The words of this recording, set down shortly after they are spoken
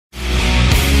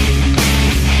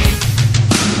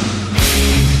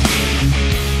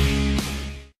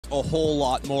a whole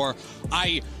lot more.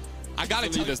 I gotta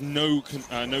tell you, there's no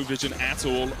vision at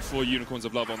all for Unicorns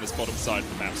of Love on this bottom side of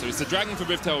the map. So it's the Dragon for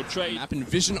Rift Herald trade. Map and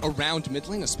vision around mid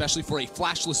lane, especially for a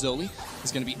flashless Zoli,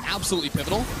 is going to be absolutely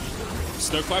pivotal.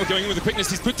 Snowflower going in with the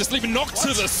quickness, he's put to sleep and knocked to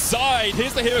the side.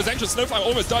 Here's the hero's entrance. Snowflower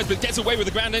almost dies, but gets away with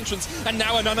the grand entrance. And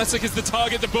now Ananasik is the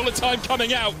target, the bullet time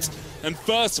coming out. And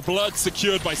first blood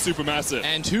secured by SuperMassive.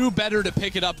 And who better to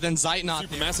pick it up than Zeitnot?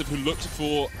 SuperMassive, who looked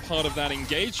for part of that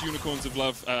engage. Unicorns of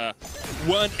Love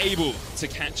weren't able to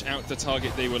catch out the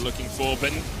target they were looking for.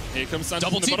 But here comes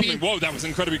Santos double in the bottom lane. TP. Whoa, that was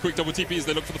incredibly quick double TP as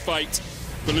they look for the fight.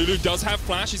 Balulu does have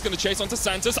flash, he's going to chase onto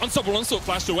Santos. Unstoppable Onslaught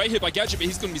flashed away here by Gadget, but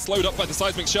he's going to be slowed up by the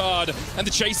Seismic Shard. And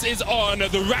the chase is on.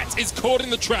 The rat is caught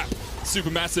in the trap.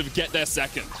 SuperMassive get their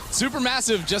second.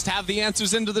 SuperMassive just have the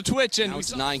answers into the Twitch, and he's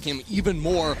denying him even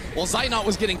more. While Zeitnot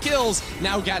was getting kills,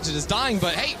 now Gadget is dying,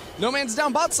 but hey, no man's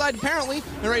down bot side apparently.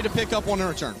 They're ready to pick up one in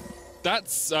return. That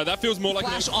feels more like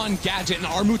flash on Gadget, and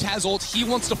Armut has ult. He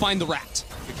wants to find the rat.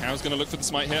 Cow's going to look for the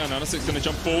smite here, and Anasik's going to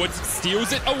jump forward,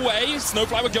 steals it away.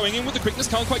 Snowflower going in with the quickness,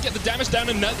 can't quite get the damage down,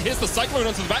 and here's the Cyclone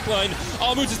onto the backline.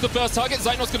 Armut is the first target.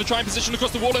 Zeitnot's going to try and position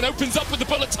across the wall and opens up with the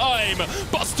bullet time.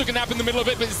 Boss took a nap in the middle of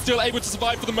it, but is still able to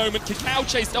survive for the moment. Cacao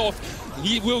chased off.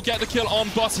 He will get the kill on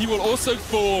Boss. He will also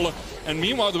fall. And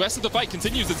meanwhile, the rest of the fight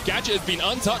continues as Gadget has been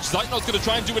untouched. Zeitnot's going to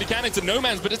try and do what he can into no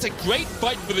man's, but it's a great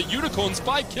fight for the Unicorns.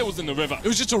 5 kills in the river. It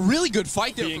was just a really good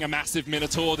fight there. Being a massive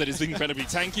Minotaur that is incredibly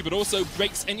tanky, but also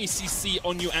breaks any CC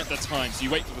on you at the time. So you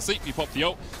wait for the sleep, you pop the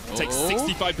ult, takes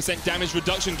 65% damage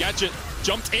reduction. Gadget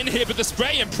jumped in here, but the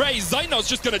spray and pray. Zeitnot's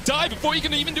just going to die before he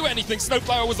can even do anything.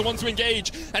 Snowflower was the one to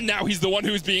engage, and now he's the one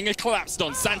who is being collapsed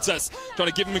on. Santos trying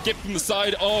to give him a gift from the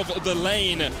side of the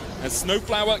lane. As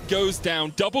Snowflower goes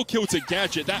down, double kill to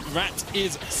Gadget. That rat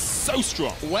is so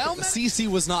strong. Well, the CC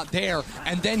was not there,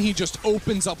 and then he just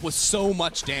opens up with so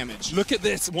much damage. Look at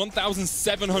this,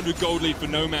 1,700 gold lead for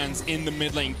No Man's in the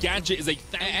mid lane. Gadget is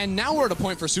and now we're at a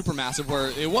point for SuperMassive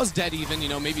where it was dead even, you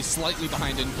know, maybe slightly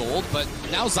behind in gold, but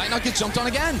now Zeitnot gets jumped on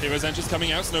again. Hero's entrance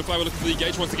coming out, Snowflower looking for the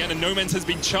engage once again, and No Man's has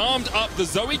been charmed up. The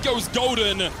Zoe goes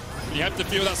golden. You have to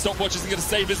feel that stopwatch isn't going to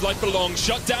save his life for long.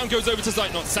 Shutdown goes over to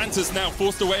Zeitnot. Santos now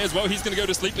forced away as well. He's going to go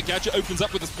to sleep, but Gadget opens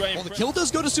up with a spray. Well, the kill does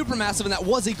go to SuperMassive, and that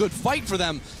was a good fight for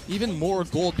them. Even more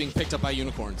gold being picked up by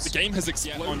Unicorns. The game has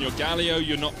exploded on your Galio.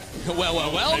 You're not...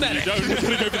 well, maybe you don't. You're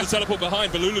going to go for the teleport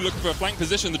behind. Balulu looking for a flank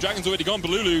position. The Dragon's already gone.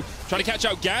 Balulu trying to catch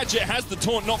out Gadget. Has the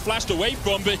taunt not flashed away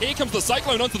from, but here comes the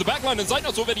Cyclone onto the backline, and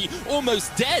Zeitnot's already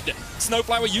almost dead.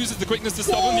 Snowflower uses the quickness to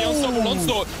stop him. The Unstoppable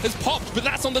Onslaught has popped, but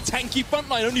that's on the tanky front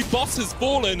line. Only Boss has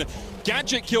fallen.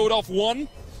 Gadget killed off one,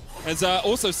 as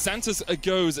also Santos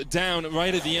goes down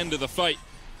right at the end of the fight.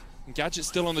 Gadget's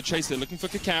still on the chase here, looking for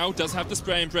Cacao, does have the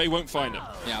spray and pray, won't find him.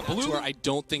 Yeah, but where I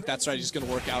don't think that strategy is going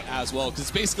to work out as well, because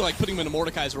it's basically like putting him in a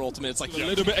Mordekaiser ultimate. It's like a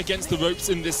little bit against the ropes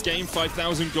in this game.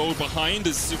 5,000 gold behind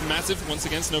as SuperMassive. Once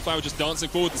again, Snowflower just dancing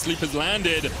forward. The sleep has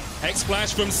landed.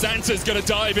 X-Flash from Santos going to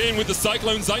dive in with the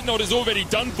Cyclone. Zeitnot is already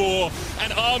done for.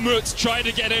 And Armut tried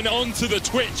to get in onto the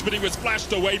Twitch, but he was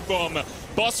flashed away from.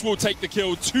 Boss will take the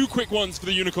kill. 2 quick ones for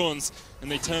the Unicorns, and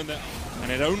they turn that.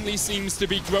 And it only seems to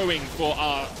be growing for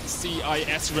our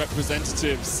CIS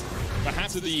representatives.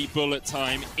 Perhaps the bullet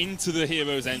time into the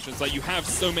hero's entrance. Like, you have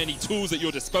so many tools at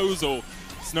your disposal.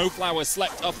 Snowflower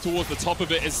slept up towards the top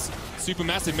of it as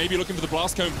SuperMassive maybe looking for the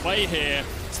blast cone play here.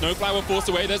 Snowflower forced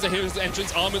away. There's a hero's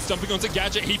entrance. Armut jumping onto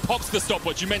Gadget. He pops the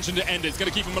stopwatch. You mentioned it ended. It's going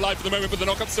to keep him alive for the moment, but the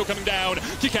knockup's still coming down.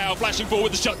 Cacao flashing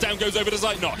forward. The shutdown goes over to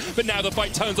Zeitnot. But now the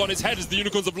fight turns on its head as the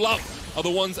Unicorns of Love are the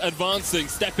ones advancing,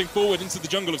 stepping forward into the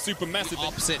jungle of SuperMassive. The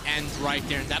opposite end right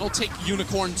there. And that'll take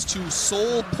Unicorns to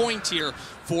soul point here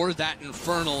for that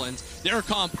Infernal. And their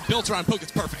comp built around Poke.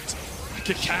 It's perfect.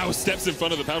 Cacao steps in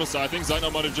front of the paddle side. I think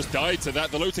Zeitnot might have just died to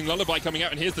that. The Loathing Lullaby coming out,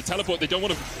 and here's the teleport. They don't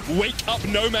want to wake up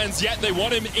No Man's yet. They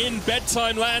want him in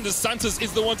bedtime land as Santos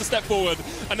is the one to step forward.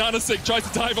 Ananasik tries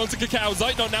to dive onto Cacao.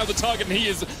 Zeitnot now the target, and he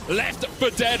is left for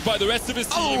dead by the rest of his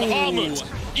team. Armut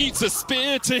eats a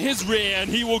spear to his rear, and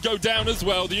he will go down as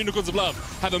well. The Unicorns of Love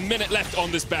have a minute left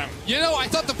on this bout. You know, I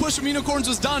thought the push from Unicorns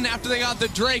was done after they got the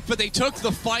Drake, but they took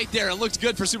the fight there. It looked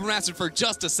good for SuperMassive for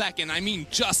just a second. I mean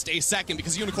just a second,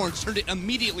 because Unicorns turned it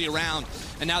immediately around,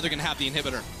 and now they're going to have the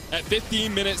inhibitor. At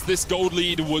 15 minutes, this gold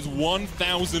lead was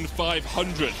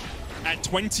 1,500. at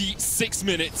 26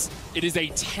 minutes. It is a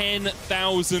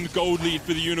 10,000 gold lead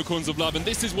for the Unicorns of Love, and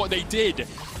this is what they did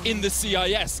in the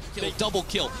CIS. They double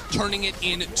kill, turning it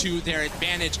into their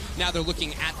advantage. Now they're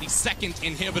looking at the second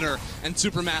inhibitor, and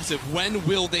SuperMassive, when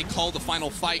will they call the final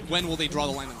fight? When will they draw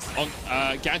the line in the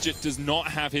sand? Gadget does not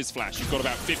have his flash. He's got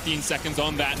about 15 seconds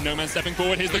on that. No man stepping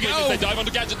forward. Here's the Gadget. They dive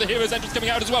onto Gadget. The hero's entrance coming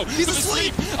out as well. He's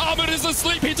asleep. Armored is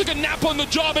asleep. He took a nap on the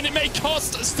job, and it may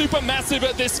cost SuperMassive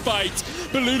at this fight.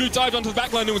 But Lulu dived onto the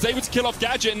backline and was able to kill off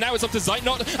Gadget, and now it's up to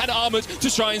Zeitnot and Armored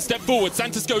to try and step forward.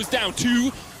 Santos goes down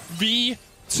 2v3,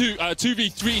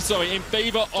 in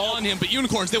favor on him, but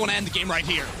Unicorns, they want to end the game right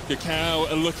here. Cacao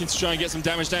are looking to try and get some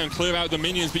damage down, clear out the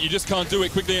minions, but you just can't do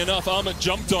it quickly enough. Armored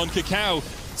jumped on. Cacao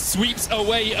sweeps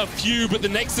away a few, but the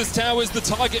Nexus Tower is the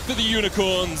target for the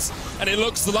Unicorns, and it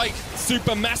looks like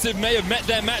SuperMassive may have met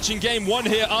their match in game one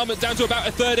here. Armored down to about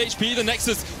a third HP, the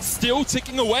Nexus still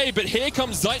ticking away, but here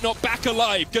comes Zeitnot back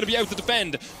alive, going to be able to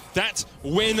defend that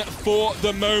win for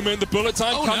the moment. The bullet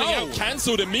time coming out,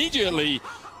 cancelled immediately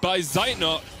by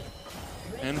Zeitnot,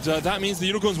 and that means the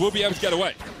Unicorns will be able to get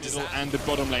away. Middle and the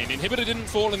bottom lane. Inhibitor didn't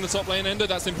fall in the top lane, Ender.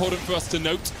 That's important for us to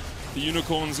note. The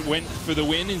Unicorns went for the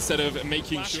win instead of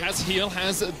making sure. Has heal,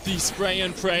 has the spray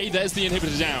and pray. There's the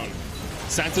inhibitor down.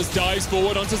 Santos dives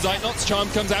forward onto Zeitnot's charm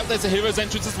comes out. There's a hero's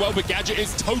entrance as well, but Gadget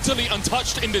is totally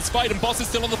untouched in this fight, and Boss is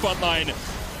still on the front line.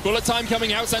 Bullet time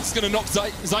coming out. Santos is going to knock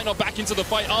Zeitnot back into the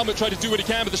fight. Armored tried to do what he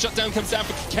can, but the shutdown comes down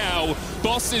for Cacao.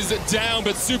 Boss is down,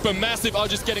 but SuperMassive are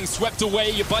just getting swept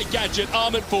away by Gadget.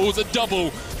 Armored falls a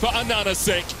double for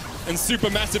Ananasic, and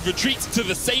SuperMassive retreats to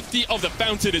the safety of the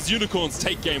fountain as Unicorns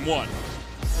take game one.